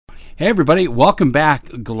Hey everybody, welcome back.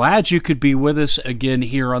 Glad you could be with us again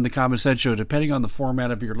here on the Common Sense Show. Depending on the format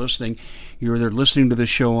of your listening, you're either listening to the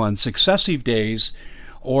show on successive days,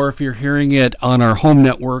 or if you're hearing it on our home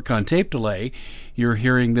network on tape delay, you're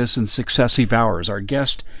hearing this in successive hours. Our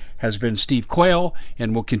guest has been Steve Quayle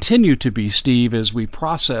and will continue to be Steve as we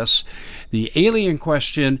process the alien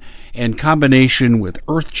question in combination with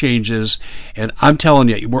Earth changes. And I'm telling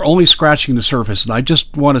you, we're only scratching the surface. And I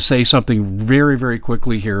just want to say something very, very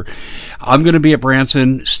quickly here. I'm going to be at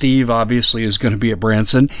Branson. Steve obviously is going to be at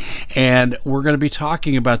Branson. And we're going to be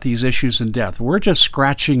talking about these issues in depth. We're just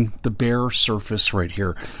scratching the bare surface right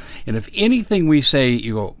here. And if anything we say,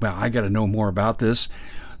 you go, well, I got to know more about this.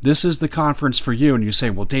 This is the conference for you. And you say,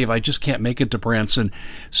 well, Dave, I just can't make it to Branson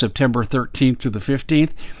September 13th through the 15th.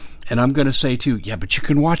 And I'm going to say to you, yeah, but you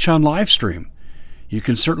can watch on live stream. You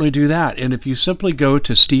can certainly do that. And if you simply go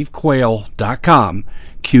to stevequayle.com,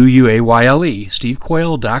 Quayle,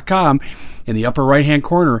 stevequayle.com, in the upper right-hand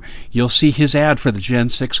corner, you'll see his ad for the Gen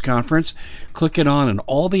 6 conference. Click it on, and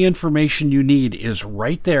all the information you need is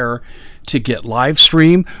right there to get live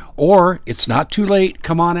stream. Or it's not too late.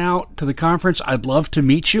 Come on out to the conference. I'd love to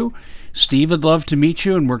meet you. Steve would love to meet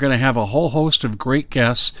you, and we're going to have a whole host of great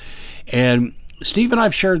guests. And Steve and I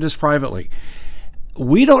have shared this privately.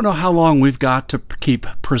 We don't know how long we've got to keep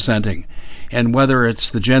presenting. And whether it's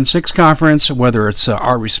the Gen 6 conference, whether it's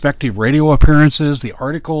our respective radio appearances, the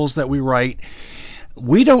articles that we write,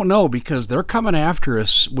 we don't know, because they're coming after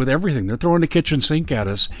us with everything. They're throwing the kitchen sink at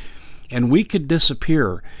us, and we could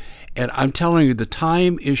disappear. And I'm telling you, the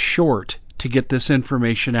time is short to get this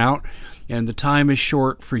information out, and the time is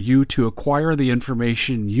short for you to acquire the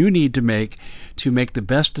information you need to make the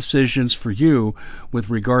best decisions for you with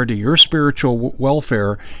regard to your spiritual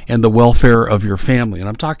welfare and the welfare of your family. And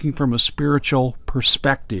I'm talking from a spiritual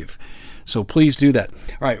perspective. So please do that. All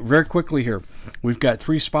right, very quickly here. We've got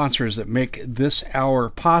three sponsors that make this hour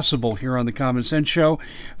possible here on the Common Sense Show.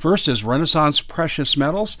 First is Renaissance Precious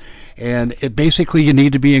Metals, and basically you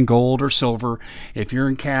need to be in gold or silver. If you're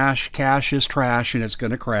in cash, cash is trash and it's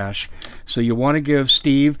going to crash. So you want to give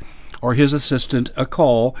Steve or his assistant a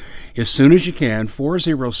call as soon as you can,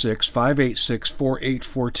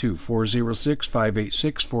 406-586-4842,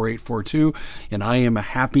 406-586-4842, and I am a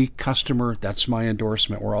happy customer. That's my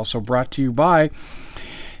endorsement. We're also brought to you by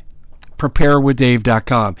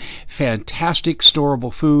preparewithdave.com. Fantastic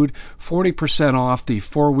storable food, 40% off the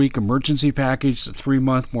 4-week emergency package, the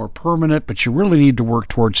 3-month more permanent, but you really need to work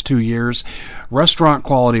towards 2 years. Restaurant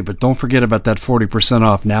quality, but don't forget about that 40%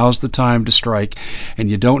 off. Now's the time to strike, and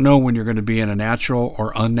you don't know when you're going to be in a natural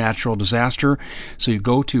or unnatural disaster, so you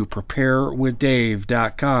go to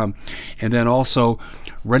preparewithdave.com. And then also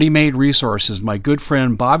ready-made resources. My good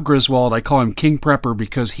friend Bob Griswold, I call him King Prepper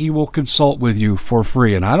because he will consult with you for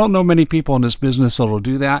free, and I don't know many people in this business that will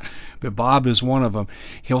do that, but Bob is one of them.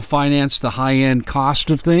 He'll finance the high-end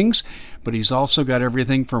cost of things, but he's also got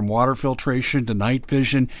everything from water filtration to night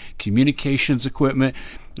vision, communications equipment.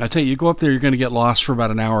 I tell you, you go up there, you're going to get lost for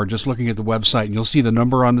about an hour just looking at the website, and you'll see the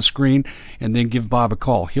number on the screen, and then give Bob a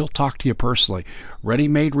call. He'll talk to you personally.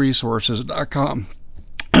 ReadyMadeResources.com.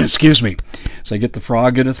 Excuse me. So I get the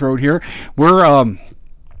frog in the throat here. We're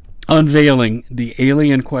unveiling the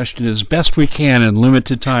alien question as best we can in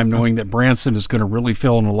limited time, knowing that Branson is going to really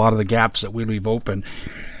fill in a lot of the gaps that we leave open.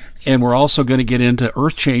 And we're also going to get into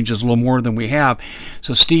Earth changes a little more than we have.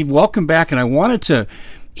 So, Steve, welcome back. And I wanted to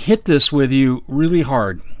hit this with you really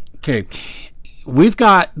hard. Okay. We've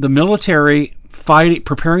got the military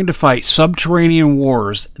preparing to fight subterranean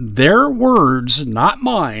wars. Their words, not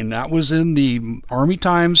mine. That was in the Army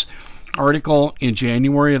Times article in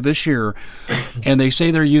January of this year, and they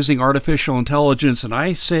say they're using artificial intelligence, and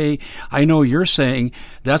I know you're saying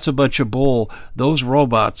that's a bunch of bull. Those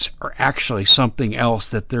robots are actually something else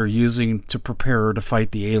that they're using to prepare to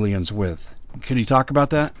fight the aliens with. Can you talk about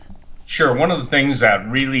that? Sure. One of the things that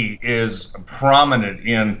really is prominent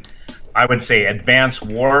in, I would say, advanced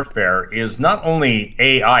warfare is not only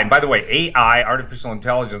AI. By the way, AI, artificial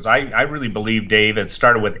intelligence, I really believe, Dave, it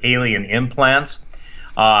started with alien implants.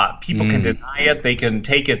 People can deny it. They can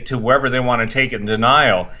take it to wherever they want to take it in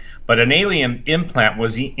denial. But an alien implant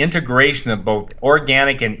was the integration of both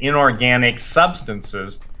organic and inorganic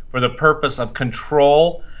substances for the purpose of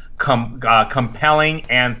control, compelling,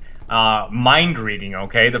 and mind reading.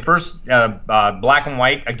 Okay, the first black and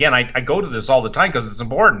white. Again, I go to this all the time because it's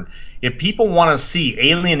important. If people want to see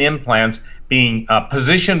alien implants being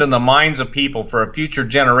positioned in the minds of people for future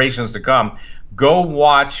generations to come, go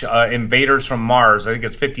watch Invaders from Mars. I think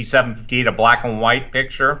it's 57, 58, a black and white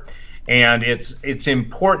picture, and it's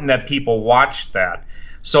important that people watch that.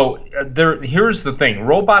 So here's the thing: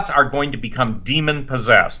 robots are going to become demon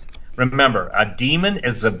possessed. Remember, a demon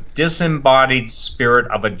is a disembodied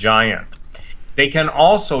spirit of a giant.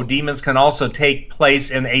 Demons can also take place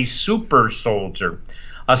in a super soldier.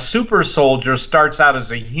 A super soldier starts out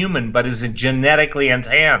as a human but is genetically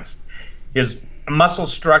enhanced. His muscle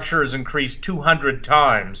structure is increased 200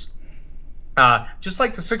 times. Just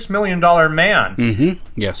like the $6 million man. Mm-hmm.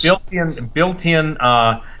 Yes. Built-in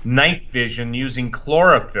night vision using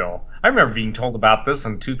chlorophyll. I remember being told about this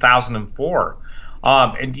in 2004.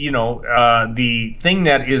 The thing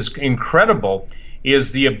that is incredible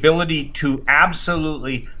is the ability to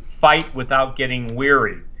absolutely fight without getting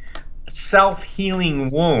weary.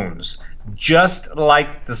 Self-healing wounds, just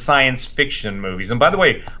like the science fiction movies. And by the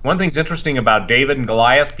way, one thing's interesting about David and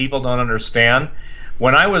Goliath, people don't understand.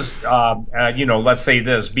 When I was, let's say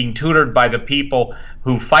this, being tutored by the people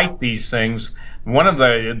who fight these things, one of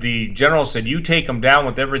the generals said, "You take them down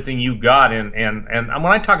with everything you got." And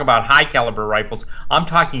when I talk about high caliber rifles, I'm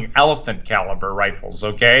talking elephant caliber rifles.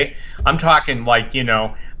 Okay, I'm talking like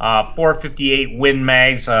 458 Win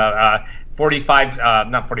Mags,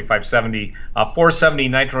 470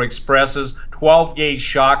 Nitro Expresses, 12 gauge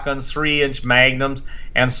shotguns, 3-inch magnums,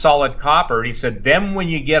 and solid copper. He said, then when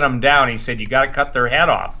you get them down, he said, you got to cut their head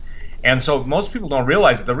off. And so most people don't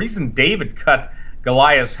realize that the reason David cut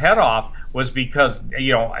Goliath's head off was because,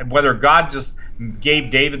 whether God just gave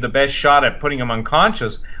David the best shot at putting him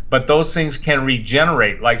unconscious, but those things can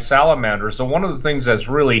regenerate like salamanders. So one of the things that's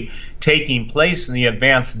really taking place in the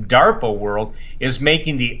advanced DARPA world is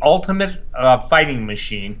making the ultimate fighting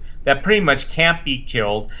machine that pretty much can't be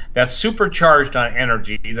killed, that's supercharged on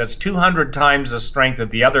energy, that's 200 times the strength of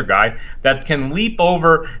the other guy, that can leap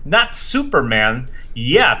over, not Superman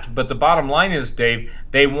yet, but the bottom line is, Dave,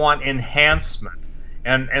 they want enhancement.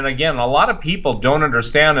 And again, a lot of people don't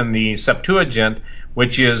understand in the Septuagint,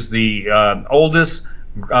 which is the oldest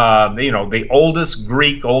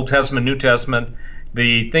Greek, Old Testament, New Testament.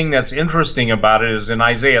 The thing that's interesting about it is in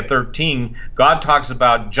Isaiah 13, God talks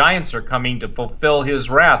about giants are coming to fulfill his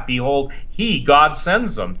wrath. Behold, God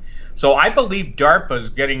sends them. So I believe DARPA is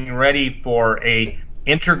getting ready for a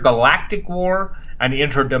intergalactic war, an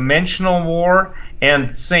interdimensional war, and at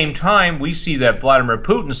the same time, we see that Vladimir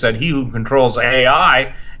Putin said he who controls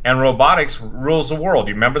AI and robotics rules the world.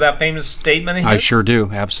 Do you remember that famous statement of his? I sure do,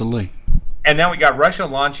 absolutely. And now we got Russia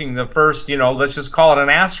launching the first, let's just call it an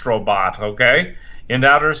astrobot, okay, into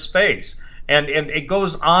outer space. And it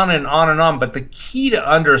goes on and on and on. But the key to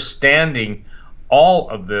understanding all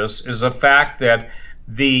of this is the fact that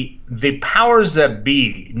the powers that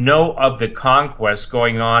be know of the conquest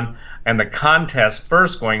going on and the contest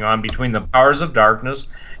first going on between the powers of darkness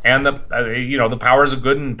and the powers of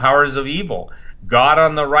good and powers of evil. God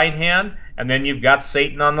on the right hand, and then you've got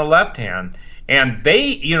Satan on the left hand. And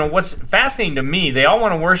they, what's fascinating to me, they all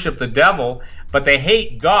want to worship the devil, but they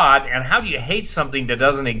hate God. And how do you hate something that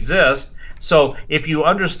doesn't exist? So if you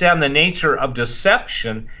understand the nature of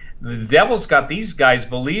deception, the devil's got these guys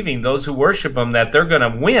believing, those who worship him, that they're going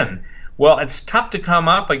to win. Well, it's tough to come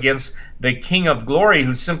up against the King of Glory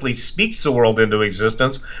who simply speaks the world into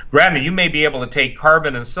existence. Granted, you may be able to take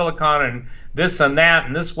carbon and silicon and this and that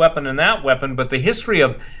and this weapon and that weapon, but the history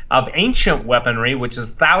of ancient weaponry, which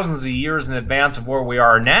is thousands of years in advance of where we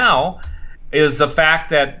are now, is the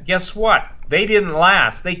fact that, guess what? They didn't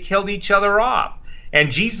last. They killed each other off.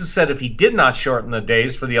 And Jesus said if he did not shorten the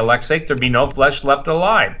days for the elect's sake, there'd be no flesh left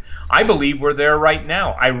alive. I believe we're there right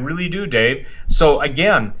now. I really do, Dave. So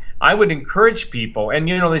again, I would encourage people, and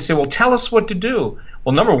they say, well, tell us what to do.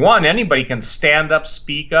 Well, number one, anybody can stand up,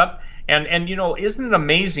 speak up, and isn't it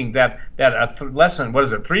amazing that less than,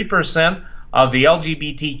 3% of the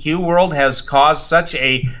LGBTQ world has caused such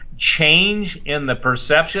a change in the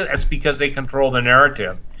perception? It's because they control the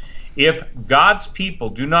narrative. If God's people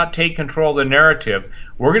do not take control of the narrative,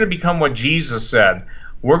 we're going to become what Jesus said.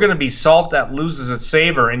 We're going to be salt that loses its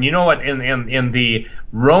savor. And you know what? In the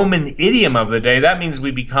Roman idiom of the day, that means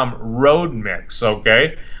we become road mix,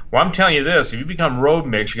 okay? Well, I'm telling you this. If you become road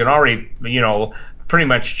mix, you can already, pretty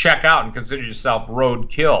much check out and consider yourself road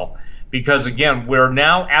kill. Because, again, we're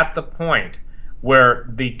now at the point where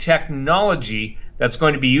the technology that's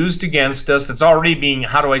going to be used against us, that's already being,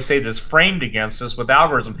 framed against us with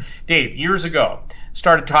algorithms. Dave, years ago,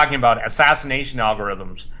 started talking about assassination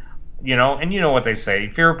algorithms. And you know what they say,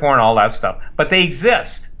 fear porn, all that stuff. But they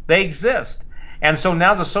exist. They exist. And so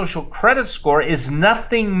now the social credit score is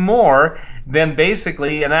nothing more than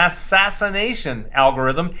basically an assassination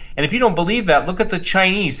algorithm. And if you don't believe that, look at the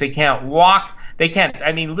Chinese. They can't walk. They can't,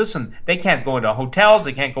 they can't go into hotels.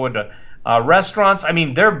 They can't go into restaurants.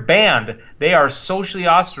 They're banned. They are socially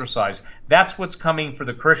ostracized. That's what's coming for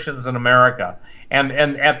the Christians in America. And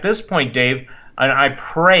at this point, Dave, And I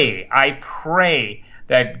pray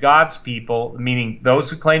that God's people, meaning those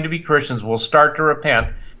who claim to be Christians, will start to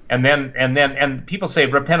repent. And people say,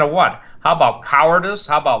 repent of what? How about cowardice?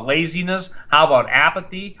 How about laziness? How about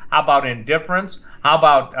apathy? How about indifference? How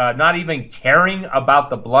about not even caring about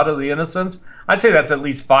the blood of the innocents? I'd say that's at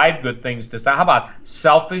least 5 good things to say. How about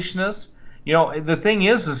selfishness? You know, the thing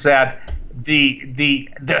is that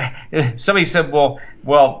somebody said,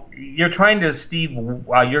 well, you're trying to, Steve,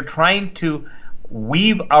 you're trying to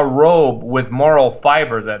weave a robe with moral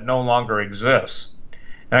fiber that no longer exists.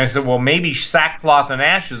 And I said, well, maybe sackcloth and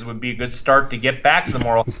ashes would be a good start to get back to the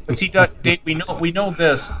moral. But see, Dave, we know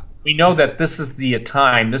this. We know that this is the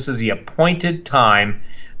time. This is the appointed time.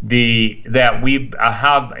 That we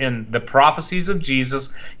have in the prophecies of Jesus.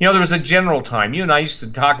 You know, there was a general time. You and I used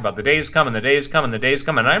to talk about the day is coming, the day is coming, the day is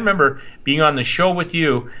coming. And I remember being on the show with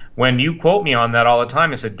you when you quote me on that all the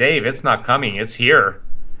time. I said, Dave, it's not coming, it's here.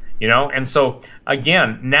 You know, and so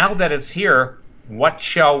again, now that it's here, what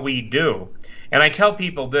shall we do? And I tell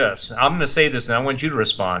people this. I'm going to say this, and I want you to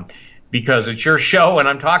respond because it's your show and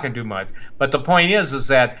I'm talking too much. But the point is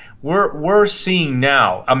that we're seeing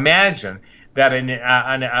now. Imagine that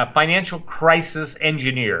a financial crisis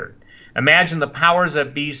engineered. Imagine the powers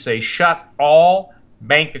that be say, shut all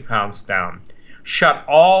bank accounts down, shut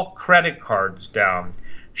all credit cards down,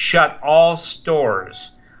 shut all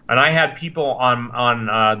stores. And I had people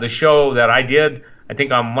on the show that I did, I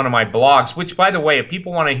think on one of my blogs, which, by the way, if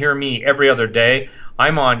people want to hear me every other day,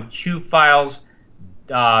 I'm on QFiles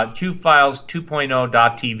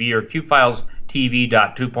 2.0.tv or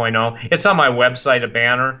QFilesTV.2.0. It's on my website, a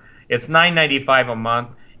banner. It's $9.95 a month,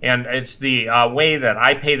 and it's the way that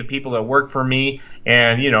I pay the people that work for me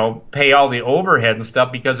and, you know, pay all the overhead and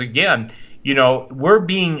stuff because, again, you know, we're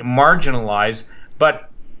being marginalized, but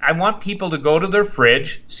I want people to go to their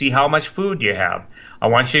fridge, see how much food you have. I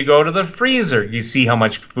want you to go to the freezer, you see how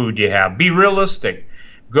much food you have. Be realistic.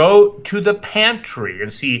 Go to the pantry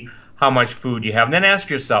and see how much food you have. And then ask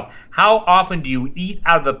yourself, how often do you eat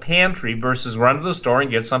out of the pantry versus run to the store and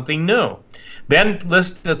get something new? Then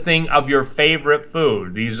list the thing of your favorite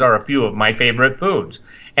food. These are a few of my favorite foods.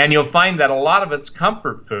 And you'll find that a lot of it's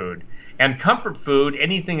comfort food. And comfort food,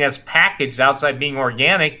 anything that's packaged outside being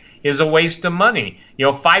organic, is a waste of money. You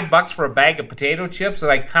know, $5 for a bag of potato chips,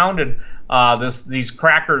 and I counted these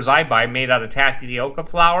crackers I buy made out of tapioca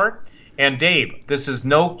flour. And Dave, this is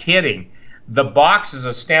no kidding. The box is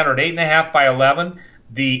a standard 8.5 by 11.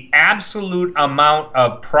 The absolute amount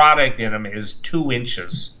of product in them is 2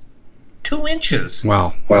 inches. 2 inches.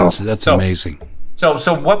 Wow. That's amazing. So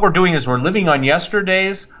what we're doing is we're living on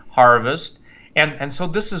yesterday's harvest. And so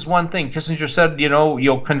this is one thing. Kissinger said, you know,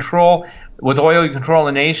 you'll control, with oil you control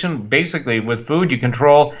a nation. Basically, with food you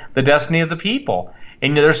control the destiny of the people.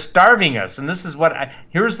 And they're starving us. And this is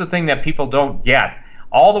here's the thing that people don't get.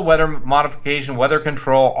 All the weather modification, weather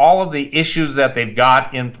control, all of the issues that they've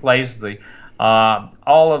got in place, all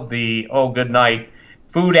of the, good night,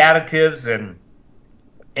 food additives and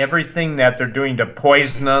everything that they're doing to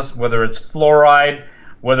poison us, whether it's fluoride,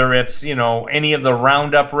 whether it's, you know, any of the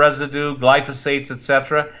Roundup residue, glyphosates,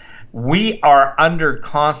 etc. We are under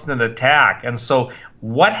constant attack. And so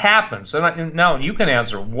what happens? And now you can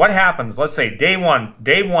answer. What happens? Let's say day one,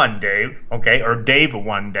 Dave, okay, or Dave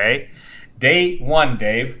one day, Dave,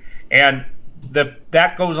 and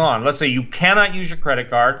that goes on. Let's say you cannot use your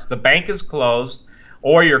credit cards, the bank is closed,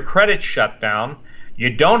 or your credit's shut down.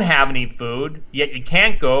 You don't have any food, yet you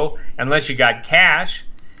can't go unless you got cash.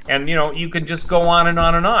 And, you know, you can just go on and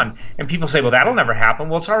on and on. And people say, well, that'll never happen.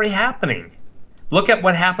 Well, it's already happening. Look at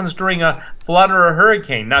what happens during a flood or a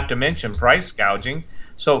hurricane, not to mention price gouging.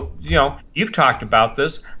 So, you know, you've talked about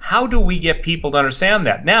this. How do we get people to understand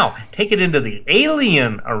that? Now, take it into the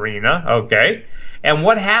alien arena, okay? And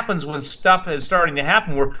what happens when stuff is starting to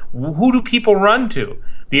happen? Who do people run to?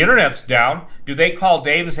 The internet's down. Do they call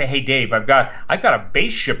Dave and say, hey, Dave, I've got a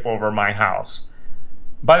base ship over my house?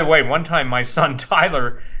 By the way, one time my son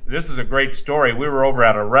Tyler, this is a great story. We were over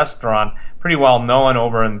at a restaurant, pretty well known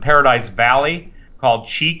over in Paradise Valley, called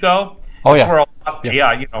Chico. Oh,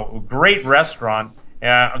 yeah. You know, great restaurant.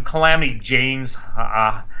 Calamity Jane's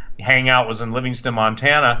hangout was in Livingston,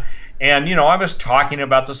 Montana. And, you know, I was talking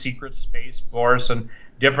about the secret space force and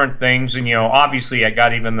different things. And, you know, obviously I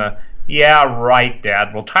got even yeah, right,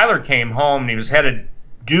 Dad. Well, Tyler came home and he was headed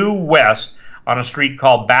due west on a street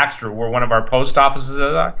called Baxter, where one of our post offices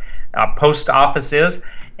is.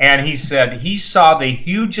 And he said he saw the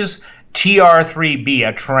hugest TR-3B,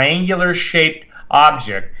 a triangular-shaped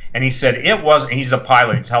object. And he said it was, he's a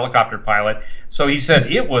pilot, he's a helicopter pilot. So he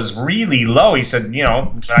said it was really low. He said, you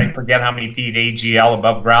know, I forget how many feet AGL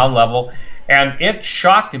above ground level. And it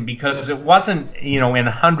shocked him because it wasn't, in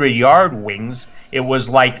 100-yard wings. It was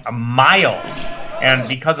like miles, and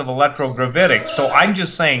because of electrogravitics. So I'm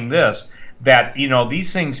just saying this, that,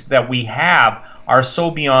 these things that we have are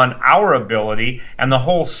so beyond our ability, and the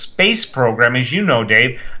whole space program, as you know,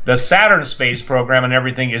 Dave, the Saturn space program and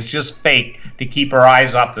everything is just fake to keep our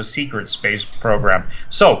eyes off the secret space program.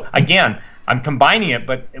 So again, I'm combining it,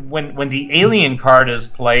 but when the alien card is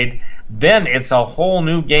played, then it's a whole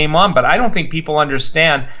new game on. But I don't think people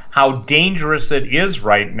understand how dangerous it is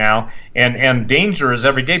right now, and danger is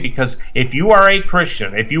every day, because if you are a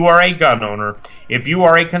Christian, if you are a gun owner, if you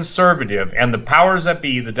are a conservative, and the powers that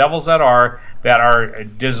be, the devils that are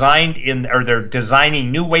designed or they're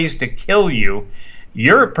designing new ways to kill you,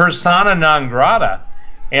 you're persona non grata.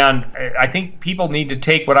 And I think people need to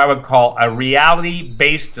take what I would call a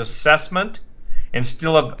reality-based assessment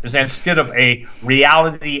instead of a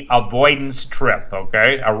reality avoidance trip,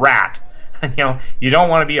 okay? A rat. You don't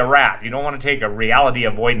want to be a rat. You don't want to take a reality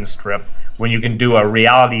avoidance trip when you can do a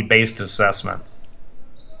reality-based assessment.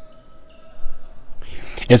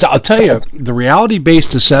 I'll tell you, the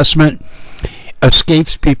reality-based assessment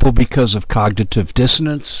escapes people because of cognitive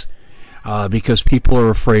dissonance, because people are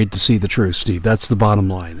afraid to see the truth, Steve. That's the bottom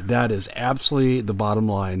line. That is absolutely the bottom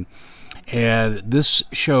line. And this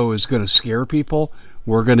show is going to scare people.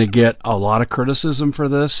 We're going to get a lot of criticism for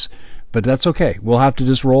this, but that's okay. We'll have to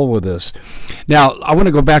just roll with this. Now, I want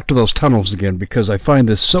to go back to those tunnels again, because I find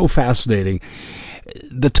this so fascinating.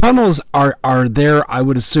 The tunnels are there, I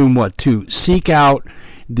would assume, to seek out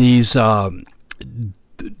these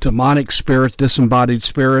demonic spirits, disembodied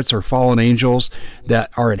spirits, or fallen angels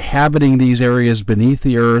that are inhabiting these areas beneath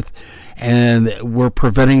the earth, and we're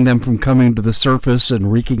preventing them from coming to the surface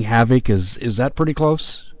and wreaking havoc. Is that pretty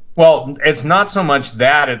close? Well, it's not so much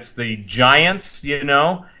that, it's the giants,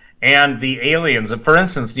 and the aliens. For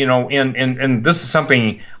instance, and this is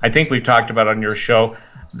something I think we've talked about on your show.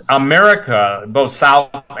 America, both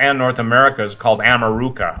South and North America, is called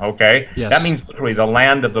Amaruca, okay? Yes. That means literally the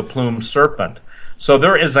land of the plumed serpent. So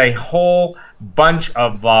there is a whole bunch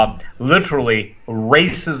of literally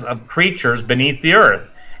races of creatures beneath the earth.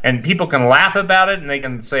 And people can laugh about it, and they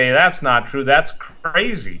can say, that's not true, that's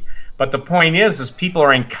crazy. But the point is people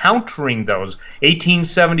are encountering those.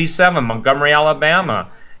 1877, Montgomery, Alabama,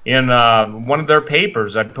 in one of their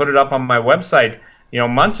papers, I put it up on my website,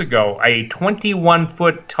 months ago, a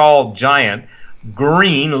 21-foot tall giant,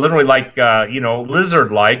 green, literally like,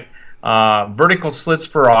 lizard-like, vertical slits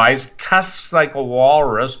for eyes, tusks like a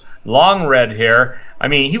walrus, long red hair. I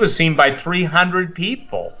mean, he was seen by 300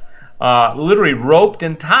 people, literally roped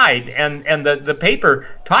and tied. And the paper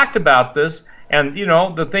talked about this. And,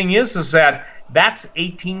 the thing is that that's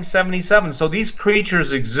 1877. So these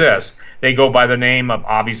creatures exist. They go by the name of,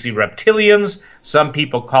 obviously, reptilians. Some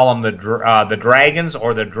people call them the dragons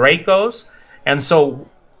or the Dracos. And so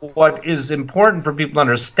what is important for people to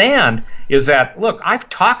understand is that, look, I've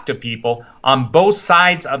talked to people on both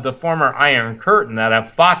sides of the former Iron Curtain that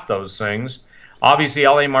have fought those things. Obviously,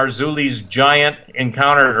 L.A. Marzulli's giant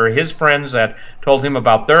encounter, or his friends that told him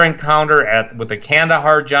about their encounter with the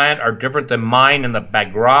Kandahar giant, are different than mine and the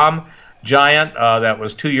Bagram giant that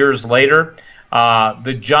was 2 years later.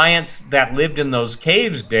 The giants that lived in those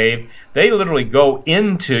caves, Dave, they literally go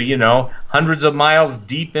into, hundreds of miles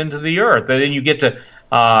deep into the earth. And then you get to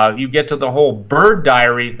the whole bird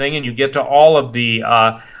diary thing, and you get to all of the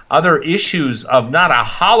other issues of not a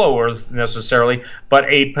hollow earth necessarily, but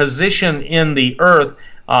a position in the earth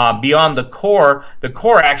beyond the core. The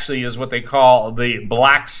core actually is what they call the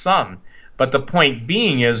black sun. But the point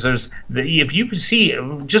being is, if you see,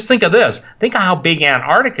 just think of this. Think of how big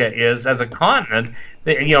Antarctica is as a continent.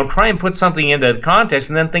 Try and put something into context,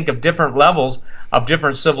 and then think of different levels of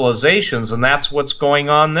different civilizations, and that's what's going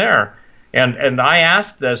on there. And I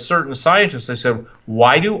asked certain scientists, I said,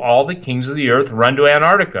 why do all the kings of the earth run to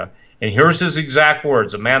Antarctica? And here's his exact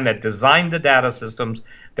words, a man that designed the data systems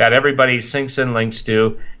that everybody syncs and links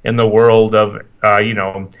to in the world of,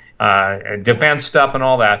 defense stuff and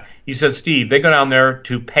all that. He said, Steve, they go down there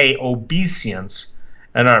to pay obeisance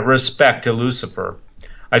and respect to Lucifer.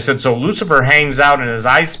 I said, so Lucifer hangs out in his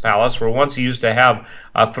ice palace where once he used to have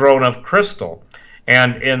a throne of crystal.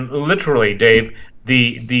 And literally, Dave,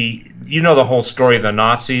 the whole story of the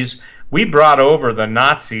Nazis. We brought over the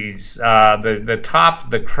Nazis,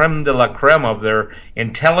 the creme de la creme of their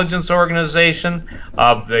intelligence organization,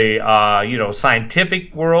 of the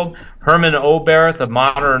scientific world. Hermann Oberth,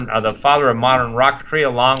 the father of modern rocketry,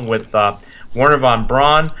 along with Werner von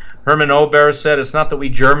Braun. Hermann Oberth said, it's not that we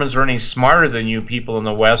Germans are any smarter than you people in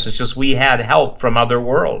the West, it's just we had help from other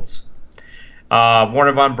worlds.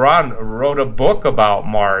 Werner von Braun wrote a book about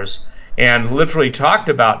Mars. and literally talked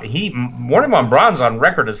about Morning von Braun's on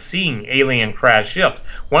record as seeing alien crash ships.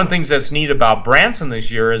 One of the things that's neat about Branson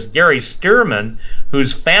this year is Gary Stearman,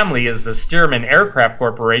 whose family is the Stearman Aircraft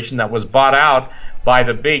Corporation that was bought out by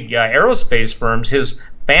the big aerospace firms. His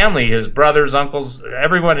family, his brothers, uncles,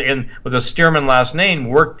 everyone with a Stearman last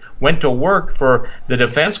name went to work for the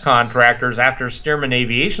defense contractors after Stearman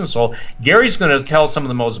Aviation sold. Gary's going to tell some of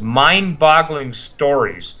the most mind-boggling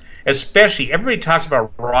stories. Especially, everybody talks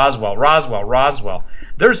about Roswell.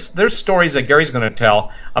 There's stories that Gary's going to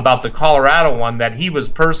tell about the Colorado one that he was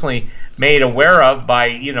personally made aware of by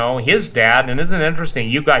his dad. And isn't it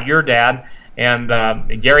interesting? You got your dad,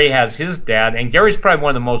 and Gary has his dad, and Gary's probably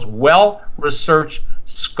one of the most well-researched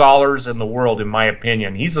scholars in the world, in my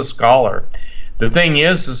opinion. He's a scholar. The thing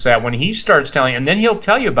is that when he starts telling, and then he'll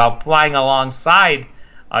tell you about flying alongside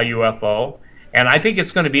a UFO. And I think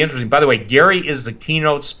it's going to be interesting. By the way, Gary is the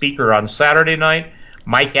keynote speaker on Saturday night.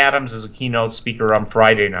 Mike Adams is a keynote speaker on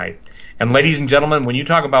Friday night. And ladies and gentlemen, when you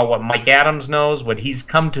talk about what Mike Adams knows, what he's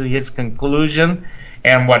come to his conclusion,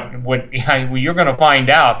 and what you're going to find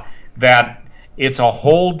out that it's a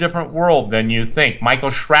whole different world than you think. Michael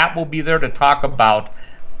Schratt will be there to talk about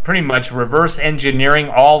pretty much reverse engineering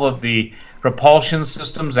all of the propulsion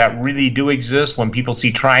systems that really do exist. When people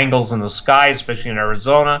see triangles in the sky, especially in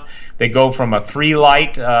Arizona, they go from a 3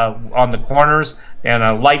 light on the corners and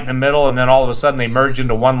a light in the middle, and then all of a sudden they merge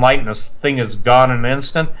into one light and this thing is gone in an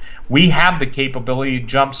instant. We have the capability to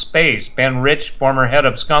jump space. Ben Rich, former head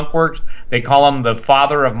of Skunk Works, they call him the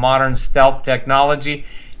father of modern stealth technology.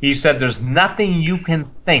 He said there's nothing you can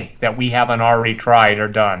think that we haven't already tried or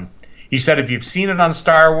done. He said if you've seen it on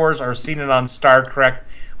Star Wars or seen it on Star Trek,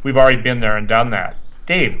 we've already been there and done that.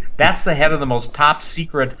 Dave, that's the head of the most top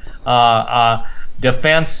secret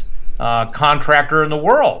defense contractor in the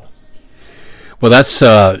world. Well, that's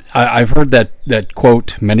I've heard that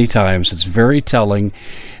quote many times. It's very telling.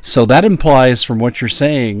 So that implies, from what you're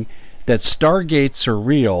saying, that Stargates are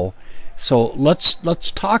real. So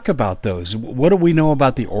let's talk about those. What do we know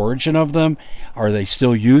about the origin of them? Are they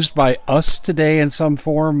still used by us today in some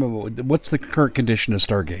form? What's the current condition of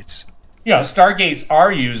Stargates? Yeah, Stargates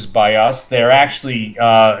are used by us. They're actually,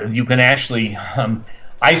 you can actually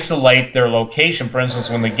isolate their location. For instance,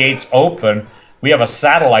 when the gates open, we have a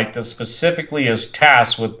satellite that specifically is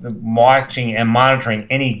tasked with watching and monitoring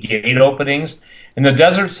any gate openings. In the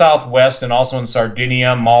desert Southwest and also in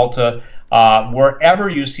Sardinia, Malta, wherever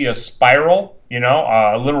you see a spiral,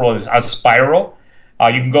 literally a spiral,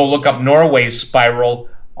 you can go look up Norway's spiral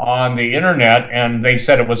on the internet, and they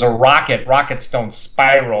said it was a rocket. Rockets don't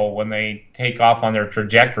spiral when they take off on their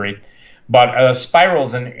trajectory, but a spiral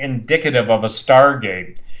is indicative of a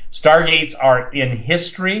Stargate. Stargates are in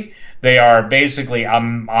history. They are basically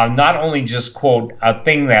not only just, quote, a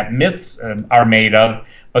thing that myths are made of,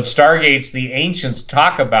 but Stargates, the ancients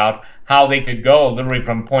talk about how they could go literally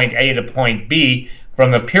from point A to point B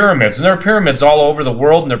from the pyramids. And there are pyramids all over the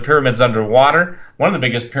world, and there are pyramids underwater. One of the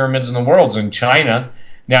biggest pyramids in the world is in China.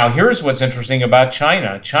 Now, here's what's interesting about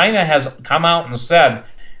China. China has come out and said,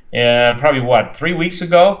 probably 3 weeks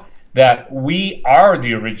ago, that we are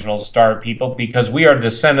the original star people because we are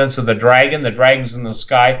descendants of the dragon. The dragon's in the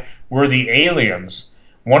sky. We're the aliens.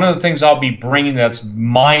 One of the things I'll be bringing that's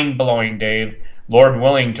mind-blowing, Dave, Lord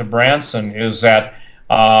willing, to Branson is that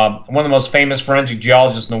one of the most famous forensic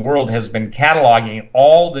geologists in the world has been cataloging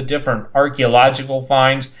all the different archaeological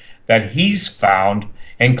finds that he's found,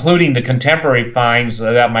 including the contemporary finds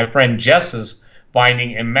that my friend Jess is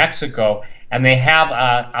finding in Mexico. And they have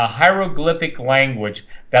a hieroglyphic language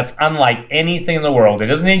that's unlike anything in the world.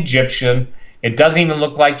 It isn't Egyptian. It doesn't even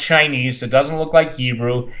look like Chinese. It doesn't look like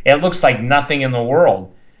Hebrew. It looks like nothing in the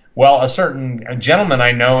world. Well, a certain gentleman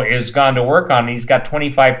I know is gone to work on it. He's got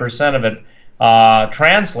 25% of it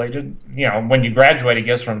translated. When you graduate, I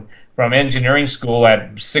guess, from engineering school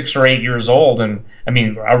at 6 or 8 years old, and I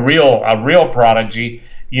mean a real prodigy.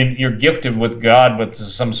 You're gifted with God with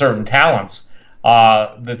some certain talents.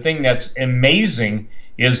 The thing that's amazing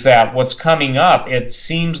is that what's coming up, it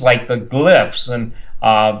seems like the glyphs, and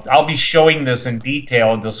I'll be showing this in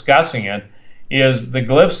detail and discussing it, is the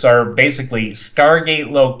glyphs are basically Stargate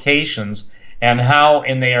locations and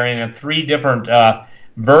they are in 3 different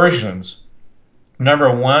versions.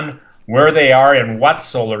 Number 1, where they are in what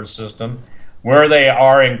solar system, where they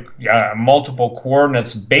are in multiple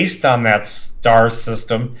coordinates based on that star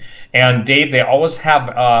system. And Dave, they always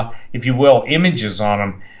have, if you will, images on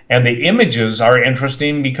them. And the images are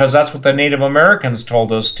interesting because that's what the Native Americans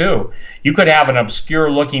told us too. You could have an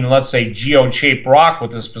obscure looking, let's say, geode-shaped rock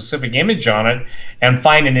with a specific image on it and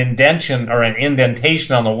find an indentation or an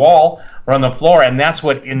indentation on the wall or on the floor, and that's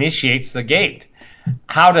what initiates the gate.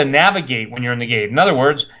 how to navigate when you're in the gate. In other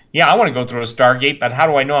words, yeah, I want to go through a Stargate, but how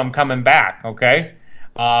do I know I'm coming back? Okay.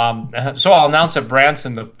 So I'll announce at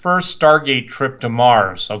Branson the first Stargate trip to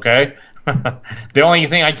Mars. Okay. The only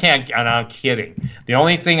thing I can't, and I'm kidding, the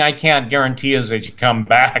only thing I can't guarantee is that you come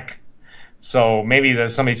back. So maybe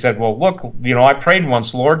that somebody said, well, look, I prayed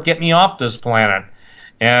once, Lord, get me off this planet.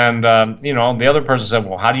 And, the other person said,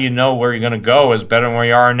 well, how do you know where you're going to go is better than where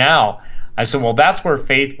you are now? I said, well, that's where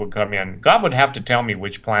faith would come in. God would have to tell me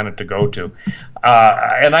which planet to go to.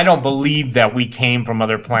 And I don't believe that we came from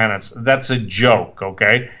other planets. That's a joke,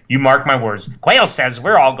 okay? You mark my words. Quayle says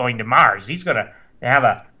we're all going to Mars. He's going to have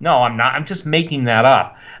a... No, I'm not. I'm just making that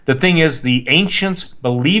up. The thing is, the ancients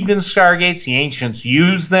believed in Stargates. The ancients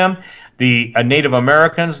used them. The Native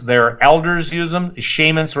Americans, their elders use them.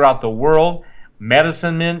 Shamans throughout the world,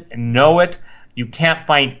 medicine men know it. You can't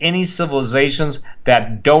find any civilizations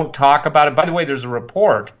that don't talk about it. By the way, there's a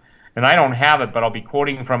report, and I don't have it, but I'll be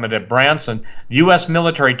quoting from it at Branson. The U.S.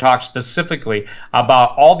 military talks specifically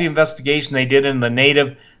about all the investigation they did in the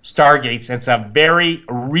native Stargates. It's a very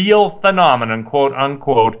real phenomenon, quote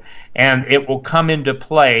unquote, and it will come into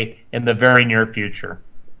play in the very near future.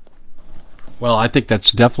 Well, I think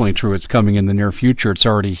that's definitely true. It's coming in the near future. It's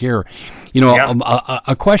already here.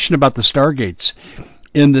 A question about the Stargates.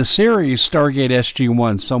 In the series Stargate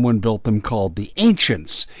SG-1, someone built them called the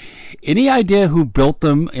Ancients. Any idea who built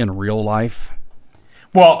them in real life?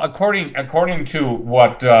 Well, according to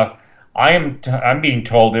what I'm being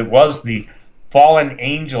told, it was the fallen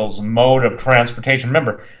angels' mode of transportation.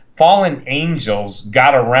 Remember, fallen angels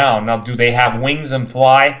got around. Now, do they have wings and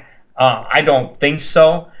fly? I don't think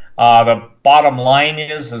so. The bottom line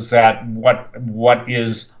is that what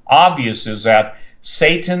is obvious is that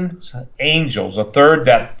Satan's angels, a third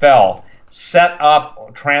that fell, set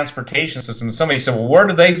up transportation systems. Somebody said, well, where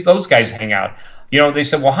do those guys hang out? They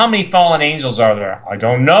said, well, how many fallen angels are there? I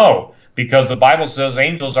don't know, because the Bible says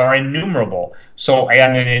angels are innumerable. So,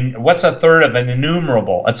 and what's a third of an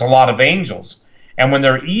innumerable? It's a lot of angels. And when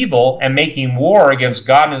they're evil and making war against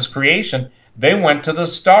God and his creation, they went to the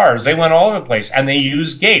stars. They went all over the place, and they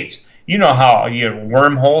used gates. You know how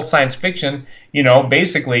wormhole science fiction,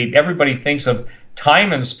 basically everybody thinks of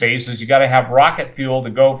time and space as you got to have rocket fuel to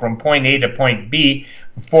go from point A to point B,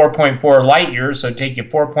 4.4 light years, so it'd take you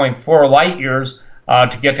 4.4 light years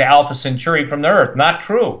to get to Alpha Centauri from the Earth. Not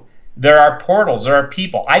true. There are portals. There are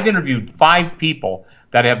people. I've interviewed 5 people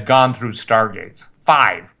that have gone through Stargates.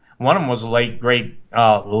 5. One of them was the late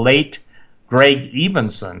Greg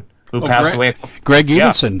Evenson, who passed away. Greg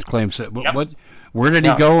Evenson claims it. Yep. Where did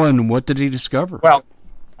he go, and what did he discover? Well,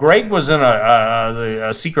 Greg was in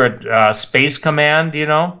a secret space command,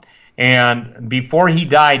 and before he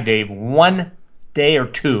died, Dave, 1 day or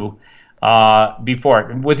 2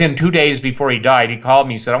 within 2 days before he died, he called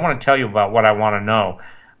me and said, I want to tell you about what I want to know,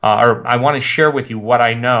 or I want to share with you what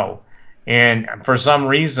I know. And for some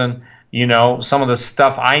reason, some of the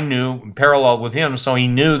stuff I knew paralleled with him, so he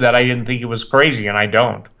knew that I didn't think it was crazy, and I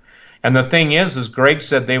don't. And the thing is Greg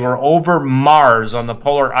said they were over Mars on the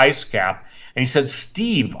polar ice cap. And he said,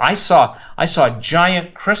 Steve, I saw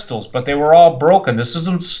giant crystals, but they were all broken. This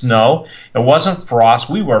isn't snow. It wasn't frost.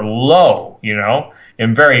 We were low,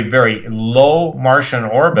 in very, very low Martian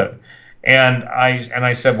orbit. And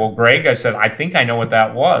I said, well, Greg, I think I know what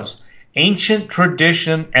that was. Ancient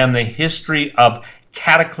tradition and the history of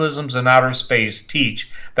cataclysms in outer space teach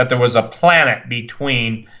that there was a planet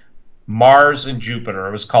between Mars and Jupiter.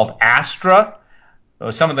 It was called Astra.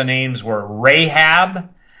 Some of the names were Rahab.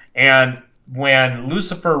 And when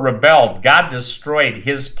Lucifer rebelled, God destroyed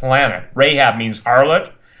his planet. Rahab means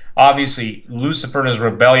harlot. Obviously, Lucifer and his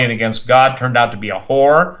rebellion against God turned out to be a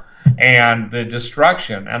whore and the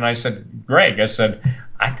destruction. And I said, Greg,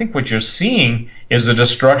 I think what you're seeing is the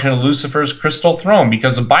destruction of Lucifer's crystal throne,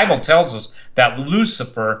 because the Bible tells us that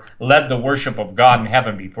Lucifer led the worship of God in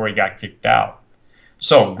heaven before he got kicked out.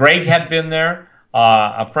 So Greg had been there.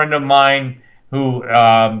 A friend of mine who,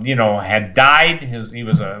 had died. He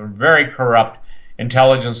was a very corrupt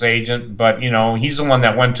intelligence agent, but, he's the one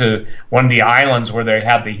that went to one of the islands where they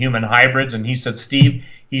had the human hybrids, and he said, Steve,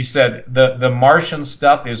 the Martian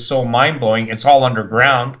stuff is so mind-blowing. It's all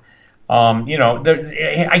underground.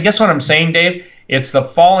 I guess what I'm saying, Dave, it's the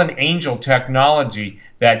fallen angel technology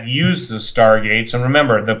that used the Stargates. And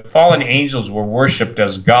remember, the fallen angels were worshipped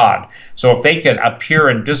as God. So if they could appear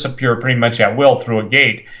and disappear pretty much at will through a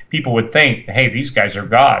gate, people would think, hey, these guys are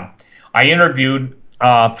God. I interviewed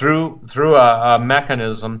through a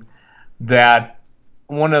mechanism that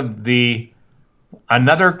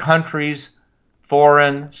another country's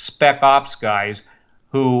foreign spec ops guys,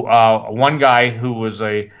 one guy who was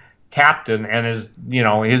a captain, and this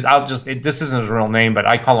isn't his real name, but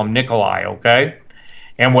I call him Nikolai, okay?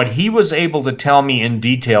 And what he was able to tell me in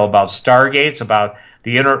detail about Stargates, about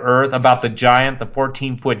the inner Earth, about the giant, the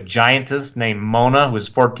 14-foot giantess named Mona, who is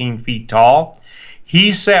 14 feet tall,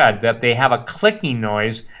 he said that they have a clicking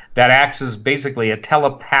noise that acts as basically a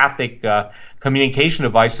telepathic communication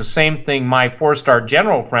device. The same thing my four-star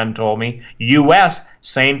general friend told me. U.S.,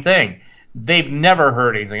 same thing. They've never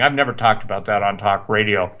heard anything. I've never talked about that on talk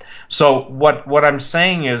radio. So what I'm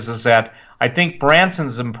saying is that I think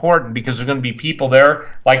Branson's important because there's going to be people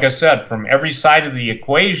there, like I said, from every side of the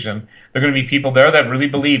equation. There are going to be people there that really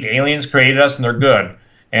believe aliens created us and they're good.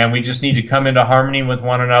 And we just need to come into harmony with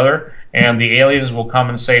one another, and the aliens will come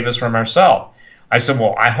and save us from ourselves. I said,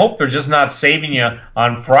 well, I hope they're just not saving you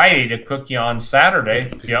on Friday to cook you on Saturday,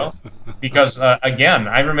 because, again,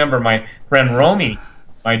 I remember my friend Romy,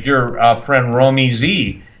 my dear friend Romy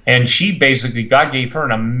Z, and she basically, God gave her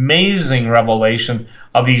an amazing revelation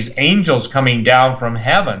of these angels coming down from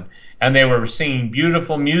heaven, and they were singing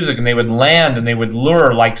beautiful music, and they would land, and they would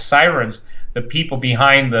lure like sirens the people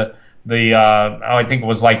behind I think it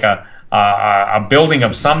was like a building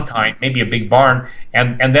of some kind, maybe a big barn,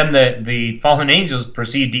 and then the fallen angels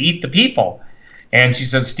proceed to eat the people. And she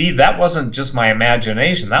said, Steve, that wasn't just my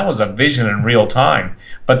imagination. That was a vision in real time.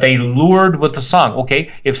 But they lured with the song.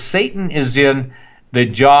 Okay, if Satan is in the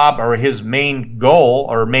job, or his main goal,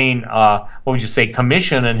 or main,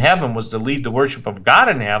 commission in heaven was to lead the worship of God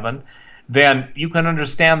in heaven, then you can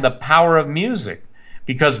understand the power of music.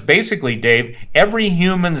 Because basically, Dave, every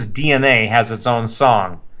human's DNA has its own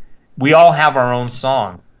song. We all have our own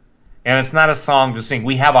song. And it's not a song to sing.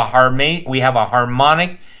 We have a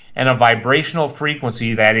harmonic and a vibrational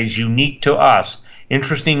frequency that is unique to us.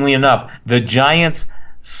 Interestingly enough, the giants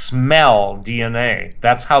smell DNA.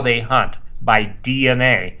 That's how they hunt, by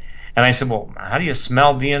DNA. And I said, well, how do you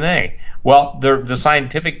smell DNA? Well, there is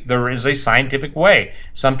a scientific way.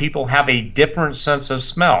 Some people have a different sense of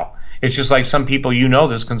smell. It's just like some people,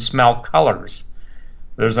 this can smell colors.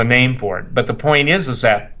 There's a name for it. But the point is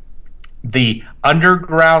that the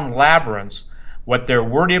underground labyrinths, what they're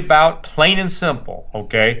worried about, plain and simple,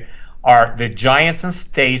 okay, are the giants in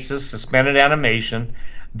stasis, suspended animation,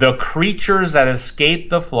 the creatures that escaped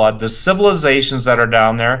the flood, the civilizations that are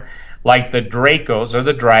down there, like the Dracos or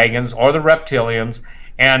the dragons or the reptilians.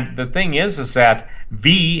 And the thing is that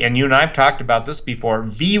V, and you and I have talked about this before,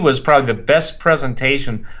 V was probably the best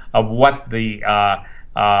presentation of what the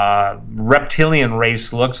reptilian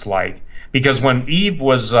race looks like. Because when Eve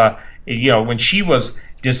was, when she was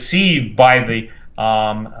deceived by the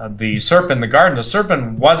serpent in the garden, the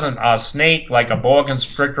serpent wasn't a snake like a boa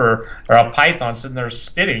constrictor or a python sitting there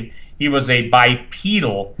spitting. He was a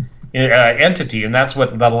bipedal entity, and that's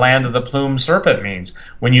what the land of the plumed serpent means.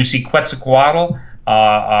 When you see Quetzalcoatl,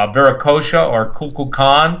 Viracocha, or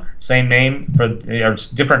Kukulkan, same name, or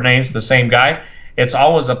different names, the same guy, it's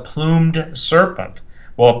always a plumed serpent.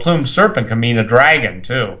 Well, a plumed serpent can mean a dragon,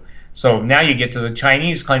 too. So now you get to the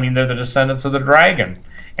Chinese claiming they're the descendants of the dragon.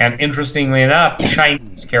 And interestingly enough,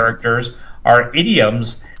 Chinese characters are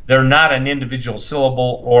idioms. They're not an individual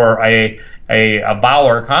syllable or a vowel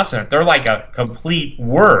or a consonant. They're like a complete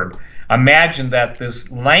word. Imagine that this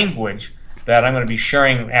language that I'm going to be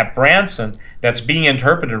sharing at Branson, that's being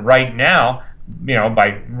interpreted right now,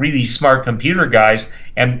 by really smart computer guys,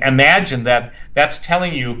 and imagine that that's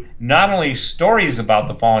telling you not only stories about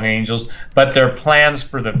the fallen angels, but their plans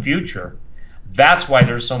for the future. That's why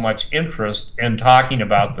there's so much interest in talking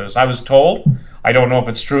about this. I was told, I don't know if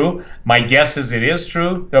it's true, my guess is it is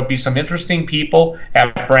true, there'll be some interesting people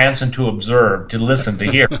at Branson to observe, to listen, to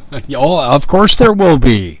hear. Oh, of course there will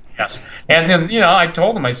be. Yes. And then, I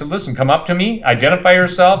told them, I said, listen, come up to me, identify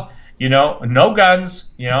yourself, no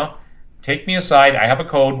guns, take me aside, I have a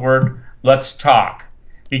code word, let's talk.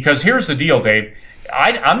 Because here's the deal, Dave,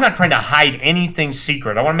 I'm not trying to hide anything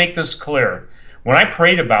secret. I want to make this clear. When I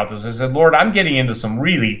prayed about this, I said, Lord, I'm getting into some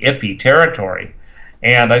really iffy territory.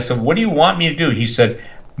 And I said, what do you want me to do? He said,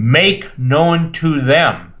 make known to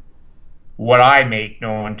them what I make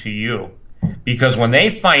known to you. Because when they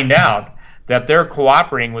find out that they're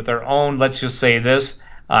cooperating with their own, let's just say this,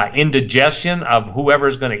 indigestion of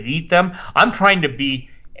whoever's going to eat them, I'm trying to be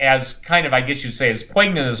as kind of, I guess you'd say, as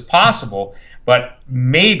poignant as possible, but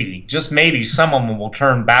maybe, just maybe, some of them will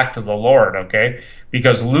turn back to the Lord, okay?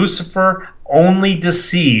 Because Lucifer only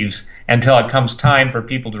deceives until it comes time for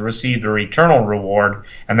people to receive their eternal reward,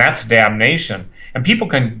 and that's damnation. And people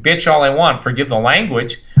can bitch all they want, forgive the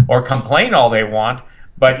language, or complain all they want,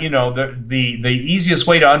 but the easiest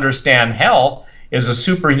way to understand hell is a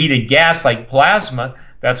superheated gas like plasma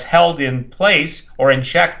that's held in place or in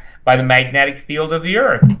check by the magnetic field of the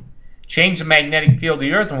earth. change the magnetic field of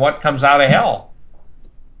the earth, and what comes out of hell?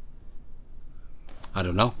 I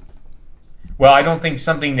don't know. Well, I don't think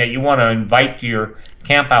something that you want to invite to your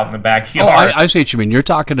camp out in the backyard. I see what you mean. You're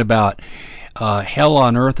talking about hell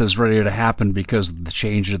on earth is ready to happen because of the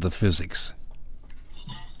change of the physics.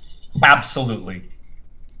 Absolutely.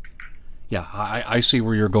 Yeah, I see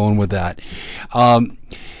where you're going with that.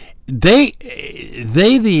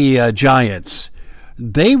 The giants,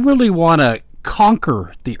 they really want to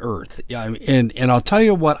conquer the earth. And I'll tell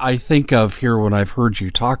you what I think of here when I've heard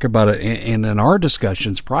you talk about it, and in our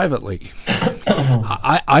discussions privately.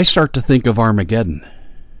 I start to think of Armageddon.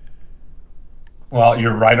 Well,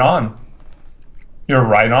 you're right on. You're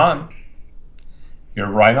right on.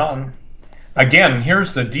 You're right on. Again,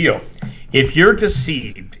 here's the deal. If you're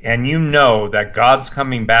deceived and you know that God's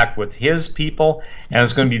coming back with his people and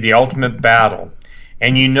it's going to be the ultimate battle,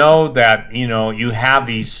 and you know that, you have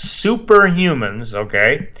these superhumans,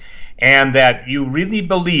 okay, and that you really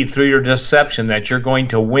believe through your deception that you're going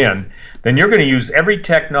to win, then you're going to use every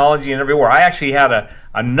technology and everywhere. I actually had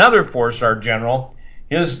another 4-star general,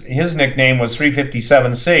 his nickname was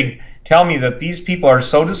 357 Sig, tell me that these people are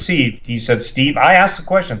so deceived. He said, Steve, I asked the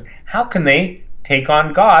question, how can they take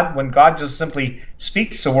on God when God just simply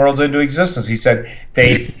speaks the worlds into existence? He said,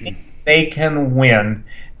 they can win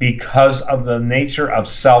because of the nature of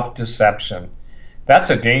self-deception. That's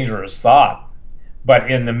a dangerous thought. But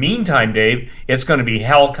in the meantime, Dave, it's going to be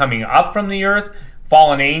hell coming up from the earth,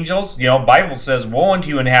 fallen angels. Bible says, woe unto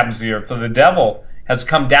you inhabitants of the earth, for the devil has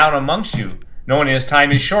come down amongst you, knowing his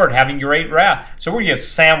time is short, having great wrath. So we're going to get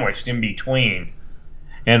sandwiched in between.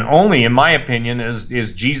 And only, in my opinion,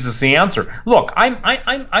 is Jesus the answer. Look, I'm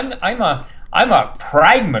a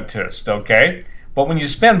pragmatist, okay? But when you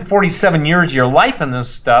spend 47 years of your life in this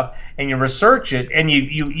stuff and you research it and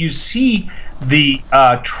you see the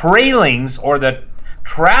trailings or the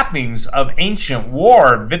trappings of ancient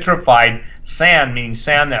war, vitrified sand, meaning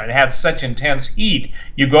sand that had such intense heat.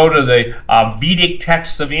 You go to the Vedic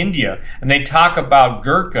texts of India, and they talk about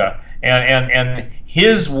Gurkha and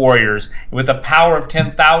his warriors with the power of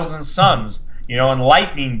 10,000 suns, and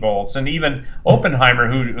lightning bolts, and even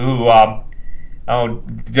Oppenheimer, who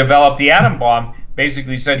developed the atom bomb,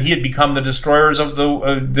 basically said he had become the destroyers of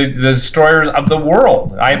the destroyers of the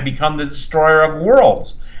world. I have become the destroyer of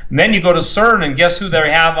worlds. And then you go to CERN, and guess who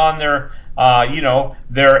they have on their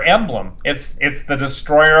their emblem? It's the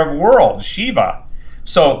destroyer of worlds, Shiva.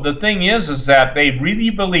 So the thing is that they really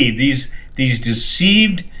believe these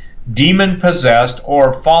deceived, demon-possessed,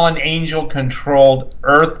 or fallen angel-controlled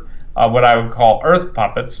earth, what I would call earth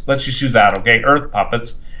puppets. Let's just use that, okay? Earth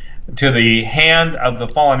puppets, to the hand of the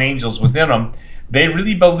fallen angels within them. They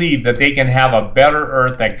really believe that they can have a better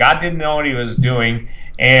earth, that God didn't know what he was doing,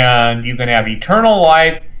 and you can have eternal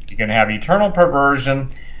life, you can have eternal perversion,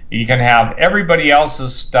 you can have everybody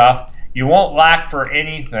else's stuff. You won't lack for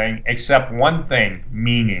anything except one thing,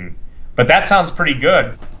 meaning. But that sounds pretty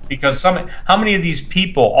good, because how many of these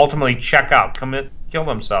people ultimately check out, kill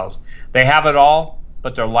themselves? They have it all,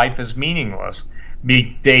 but their life is meaningless.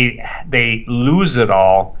 They lose it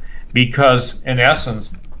all because, in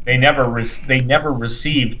essence, they never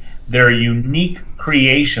received their unique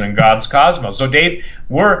creation in God's cosmos. So, Dave,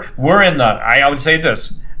 we're in the. I would say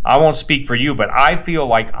this. I won't speak for you, but I feel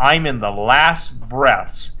like I'm in the last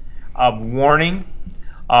breaths of warning,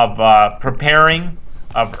 of preparing,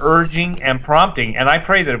 of urging and prompting. And I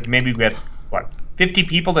pray that if maybe we get 50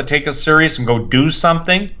 people that take us serious and go do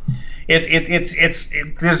something.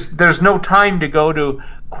 There's no time to go to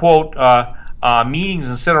quote meetings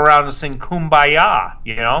and sit around and sing Kumbaya.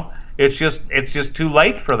 It's just too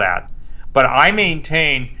late for that. But I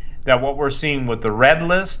maintain that what we're seeing with the red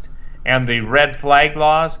list and the red flag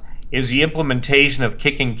laws is the implementation of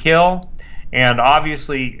kick and kill. And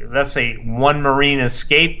obviously, let's say one Marine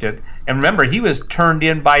escaped it. And remember, he was turned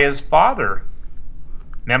in by his father.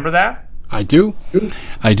 Remember that? I do.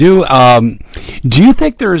 Do you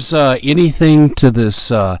think there's anything to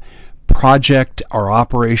this project or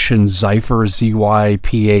Operation Zypher,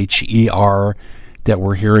 Zypher, that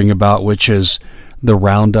we're hearing about, which is the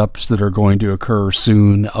roundups that are going to occur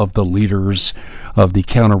soon of the leaders of the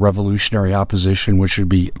counter-revolutionary opposition, which would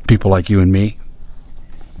be people like you and me?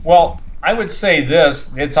 Well, I would say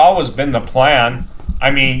this. It's always been the plan.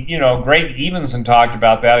 I mean, Greg Evenson talked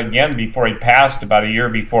about that again before he passed, about a year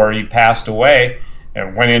before he passed away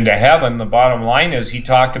and went into heaven. The bottom line is he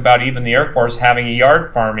talked about even the Air Force having a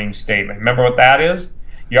yard farming statement. Remember what that is?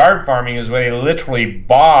 Yard farming is where they literally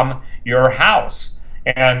bomb your house.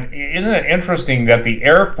 And isn't it interesting that the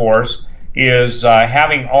Air Force is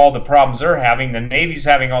having all the problems they're having, the Navy's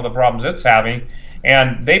having all the problems it's having,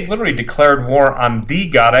 And they've literally declared war on the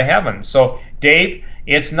God of heaven. So, Dave,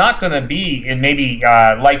 it's not going to be in maybe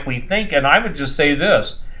like we think. And I would just say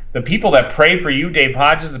this: the people that pray for you, Dave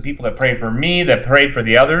Hodges, the people that pray for me, that pray for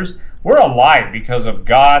the others, we're alive because of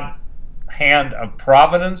God hand of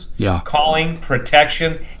providence, calling,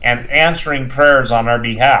 protection, and answering prayers on our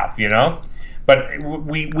behalf, But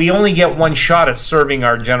we only get one shot at serving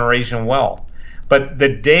our generation well. But the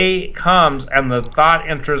day comes and the thought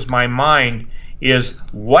enters my mind is,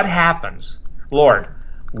 what happens? Lord,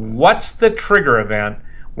 what's the trigger event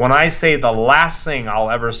when I say the last thing I'll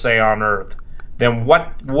ever say on earth? Then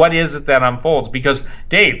what is it that unfolds? Because,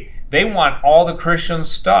 Dave, they want all the Christian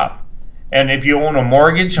stuff. And if you own a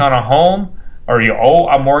mortgage on a home, or you owe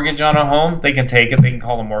a mortgage on a home, they can take it. They can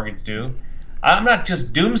call the mortgage due. I'm not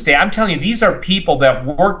just doomsday. I'm telling you, these are people that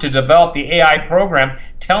work to develop the AI program.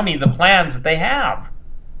 Tell me the plans that they have.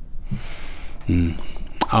 Can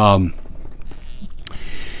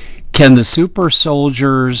the super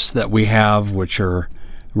soldiers that we have, which are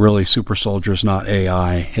really super soldiers, not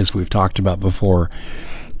AI, as we've talked about before,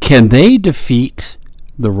 can they defeat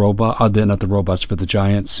the robot? Not the robots, but the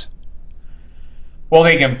giants? Well,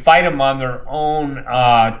 they can fight them on their own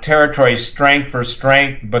territory, strength for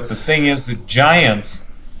strength. But the thing is, the giants,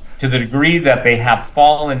 to the degree that they have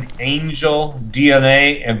fallen angel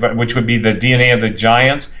DNA, which would be the DNA of the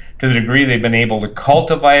giants, to the degree they've been able to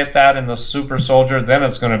cultivate that in the super soldier, then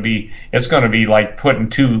it's going to be like putting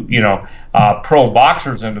two pro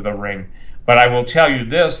boxers into the ring. But I will tell you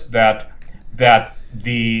this, that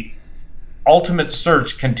the ultimate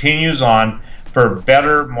search continues on for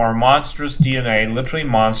better, more monstrous DNA, literally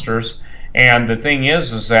monsters. And the thing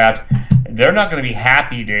is that they're not going to be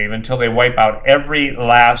happy, Dave, until they wipe out every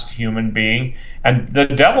last human being. And the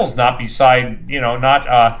devil's not beside,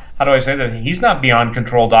 how do I say that? He's not beyond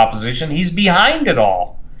controlled opposition. He's behind it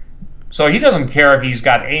all. So he doesn't care if he's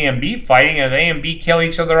got A and B fighting, and A and B kill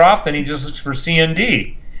each other off, then he just looks for C and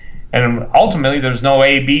D. And ultimately, there's no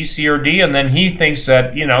A, B, C, or D, and then he thinks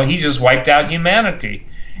that, he just wiped out humanity.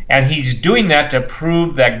 And he's doing that to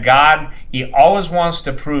prove that he always wants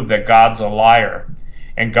to prove that God's a liar.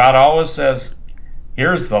 And God always says,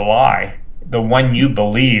 here's the lie, the one you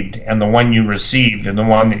believed and the one you received and the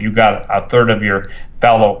one that you got a third of your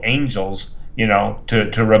fellow angels,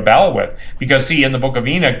 to rebel with. Because, see, in the book of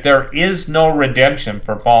Enoch, there is no redemption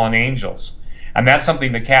for fallen angels. And that's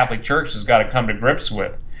something the Catholic Church has got to come to grips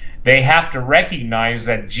with. They have to recognize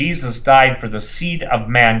that Jesus died for the seed of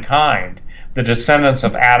mankind, the descendants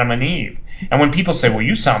of Adam and Eve. And when people say, well,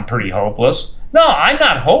 you sound pretty hopeless. No, I'm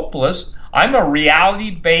not hopeless. I'm a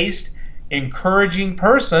reality-based, encouraging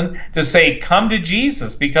person to say, come to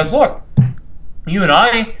Jesus. Because, look, you and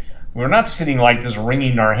I, we're not sitting like this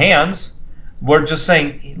wringing our hands. We're just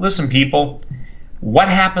saying, listen, people, what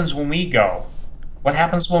happens when we go? What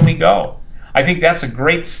happens when we go? I think that's a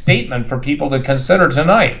great statement for people to consider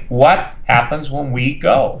tonight. What happens when we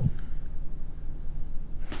go?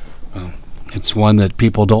 Well, it's one that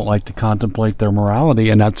people don't like to contemplate their morality,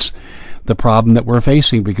 and that's the problem that we're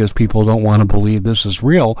facing, because people don't want to believe this is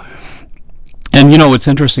real. And it's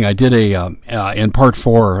interesting. I did in part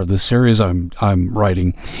 4 of the series I'm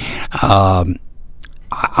writing. I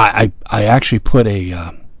actually put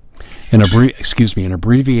an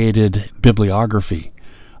abbreviated bibliography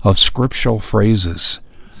of scriptural phrases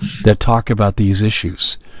that talk about these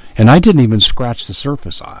issues. And I didn't even scratch the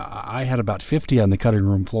surface. I had about 50 on the cutting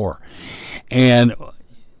room floor. And,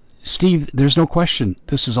 Steve, there's no question.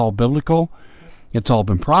 This is all biblical. It's all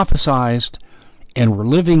been prophesized. And we're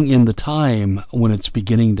living in the time when it's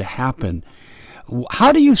beginning to happen.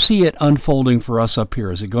 How do you see it unfolding for us up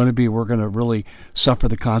here? Is it going to be we're going to really suffer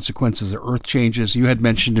the consequences of earth changes? You had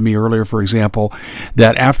mentioned to me earlier, for example,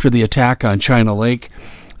 that after the attack on China Lake,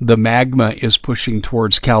 the magma is pushing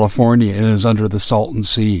towards California and is under the Salton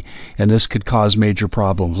Sea, and this could cause major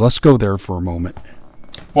problems. Let's go there for a moment.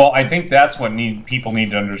 Well, I think that's what people need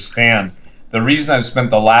to understand. The reason I've spent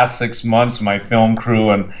the last 6 months, my film crew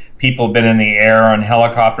and people have been in the air on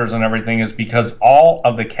helicopters and everything, is because all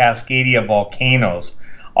of the Cascadia volcanoes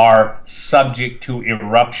are subject to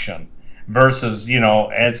eruption versus,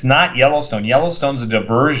 it's not Yellowstone. Yellowstone's a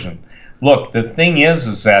diversion. Look, the thing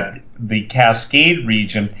is that the Cascade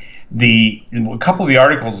region, a couple of the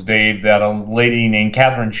articles, Dave, that a lady named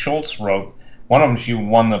Catherine Schultz wrote, one of them she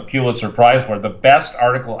won the Pulitzer Prize for, the best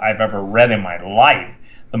article I've ever read in my life,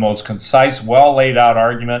 the most concise, well laid out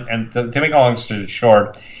argument. And to make a long story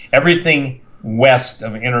short, everything west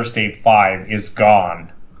of Interstate 5 is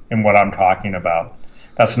gone in what I'm talking about.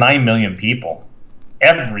 That's 9 million people.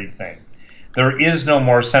 Everything. There is no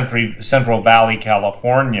more Central Valley,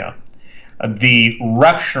 California. the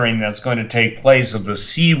rupturing that's going to take place of the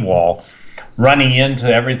seawall running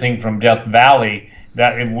into everything from Death Valley,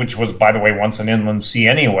 which was, by the way, once an inland sea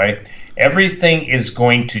anyway, everything is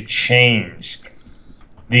going to change.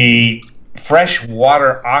 The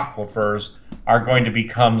freshwater aquifers are going to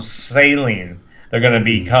become saline. They're going to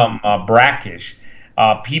become brackish.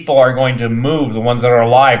 People are going to move, the ones that are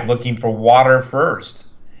alive, looking for water first,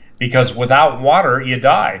 because without water, you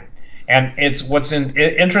die. And what's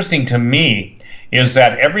interesting to me is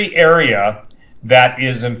that every area that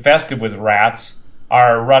is infested with rats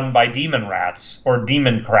are run by demon rats or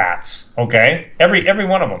demon crats. Okay, every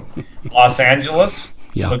one of them. Los Angeles,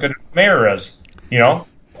 look at who the mayor is.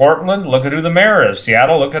 Portland, look at who the mayor is.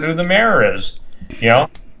 Seattle, look at who the mayor is.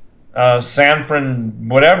 San Fran,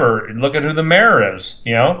 whatever, look at who the mayor is.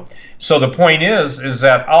 So the point is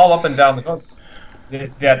that all up and down the coast,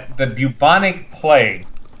 that the bubonic plague,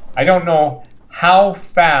 I don't know how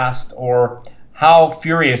fast or how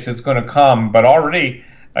furious it's going to come, but already,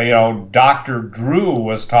 Dr. Drew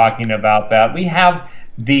was talking about that. We have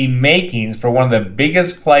the makings for one of the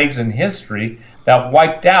biggest plagues in history that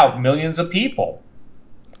wiped out millions of people.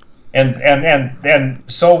 And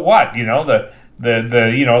so what?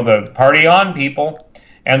 The party on people.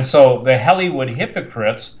 And so the Hollywood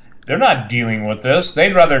hypocrites, they're not dealing with this.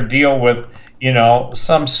 They'd rather deal with,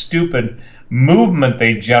 some stupid movement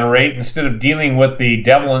they generate instead of dealing with the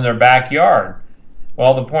devil in their backyard.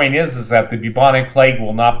 Well, the point is that the bubonic plague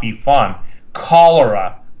will not be fun.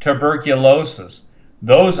 Cholera, tuberculosis,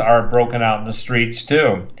 those are broken out in the streets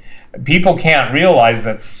too. People can't realize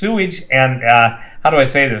that sewage and,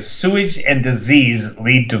 sewage and disease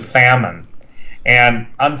lead to famine. And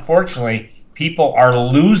unfortunately, people are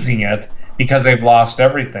losing it because they've lost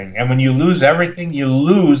everything. And when you lose everything, you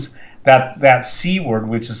lose that C word,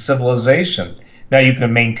 which is civilization. Now you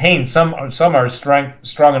can maintain, some are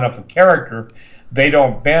strong enough of character, they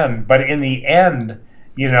don't bend. But in the end,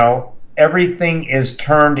 everything is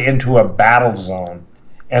turned into a battle zone.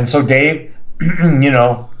 And so, Dave,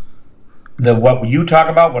 what you talk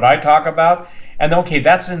about, what I talk about, and okay,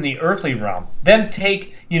 that's in the earthly realm. Then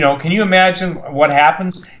take, can you imagine what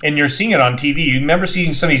happens? And you're seeing it on TV. You remember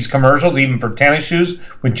seeing some of these commercials, even for tennis shoes,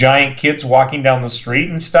 with giant kids walking down the street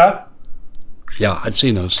and stuff? Yeah, I've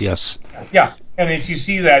seen those, yes. Yeah, and as you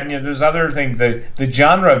see that, there's other things. The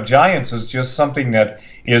genre of giants is just something that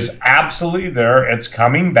is absolutely there. It's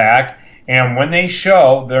coming back, and when they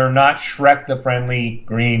show, they're not Shrek the Friendly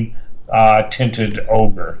Green tinted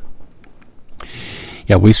ogre.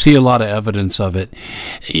 Yeah, we see a lot of evidence of it.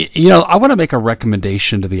 I want to make a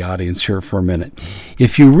recommendation to the audience here for a minute.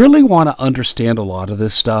 If you really want to understand a lot of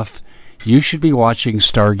this stuff, you should be watching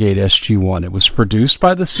Stargate SG-1. It was produced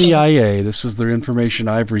by the CIA. This is the information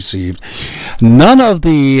I've received. None of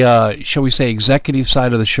the, shall we say, executive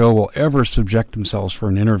side of the show will ever subject themselves for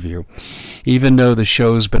an interview, even though the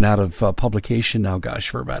show's been out of publication now,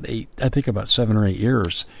 for about 7 or 8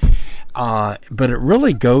 years. But it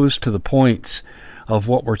really goes to the points of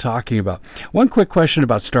what we're talking about. One quick question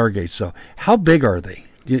about Stargates, though. How big are they?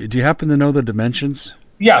 Do you happen to know the dimensions?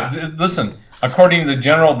 Yeah, listen. According to the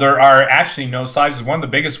general, there are actually no sizes. One of the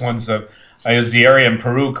biggest ones is the area in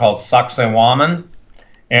Peru called Sacsayhuaman,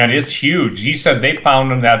 and it's huge. He said they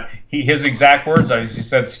found them his exact words are, he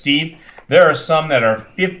said, Steve, there are some that are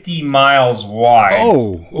 50 miles wide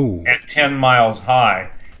and 10 miles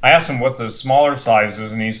high. I asked him what the smaller size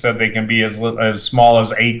is, and he said they can be as small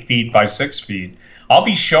as 8 feet by 6 feet. I'll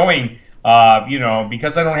be showing,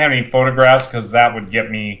 because I don't have any photographs, because that would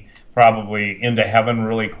get me probably into heaven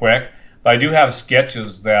really quick. But I do have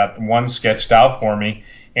sketches that one sketched out for me,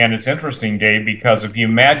 and it's interesting, Dave, because if you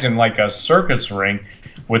imagine like a circus ring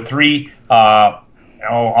with three,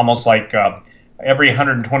 almost like every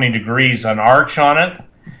 120 degrees an arch on it,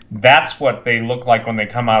 that's what they look like when they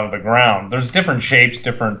come out of the ground. There's different shapes,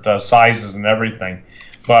 different sizes and everything.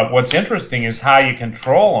 But what's interesting is how you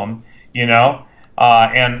control them,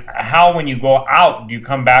 and how when you go out, do you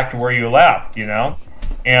come back to where you left,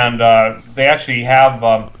 And they actually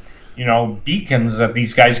have... beacons that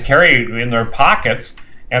these guys carry in their pockets,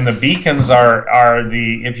 and the beacons are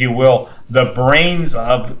the, if you will, the brains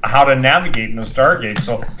of how to navigate in the Stargate.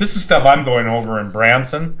 So this is stuff I'm going over in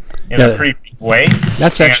Branson in a pretty big way.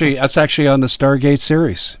 That's actually on the Stargate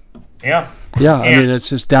series. Yeah. Yeah, I mean, it's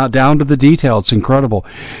just down to the detail. It's incredible.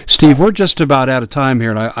 Steve, we're just about out of time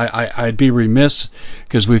here, and I'd be remiss,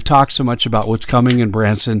 because we've talked so much about what's coming in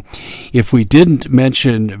Branson, if we didn't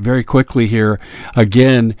mention very quickly here,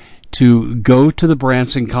 again, to go to the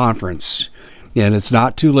Branson conference. And it's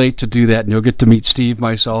not too late to do that, and you'll get to meet Steve,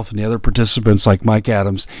 myself, and the other participants like Mike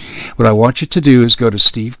Adams. What I want you to do is go to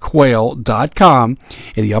stevequayle.com.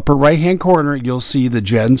 In the upper right-hand corner, you'll see the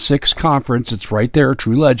Gen 6 conference. It's right there,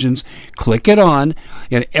 True Legends. Click it on,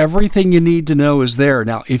 and everything you need to know is there.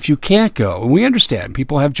 Now, if you can't go, and we understand,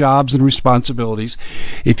 people have jobs and responsibilities.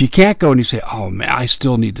 If you can't go and you say, oh, man, I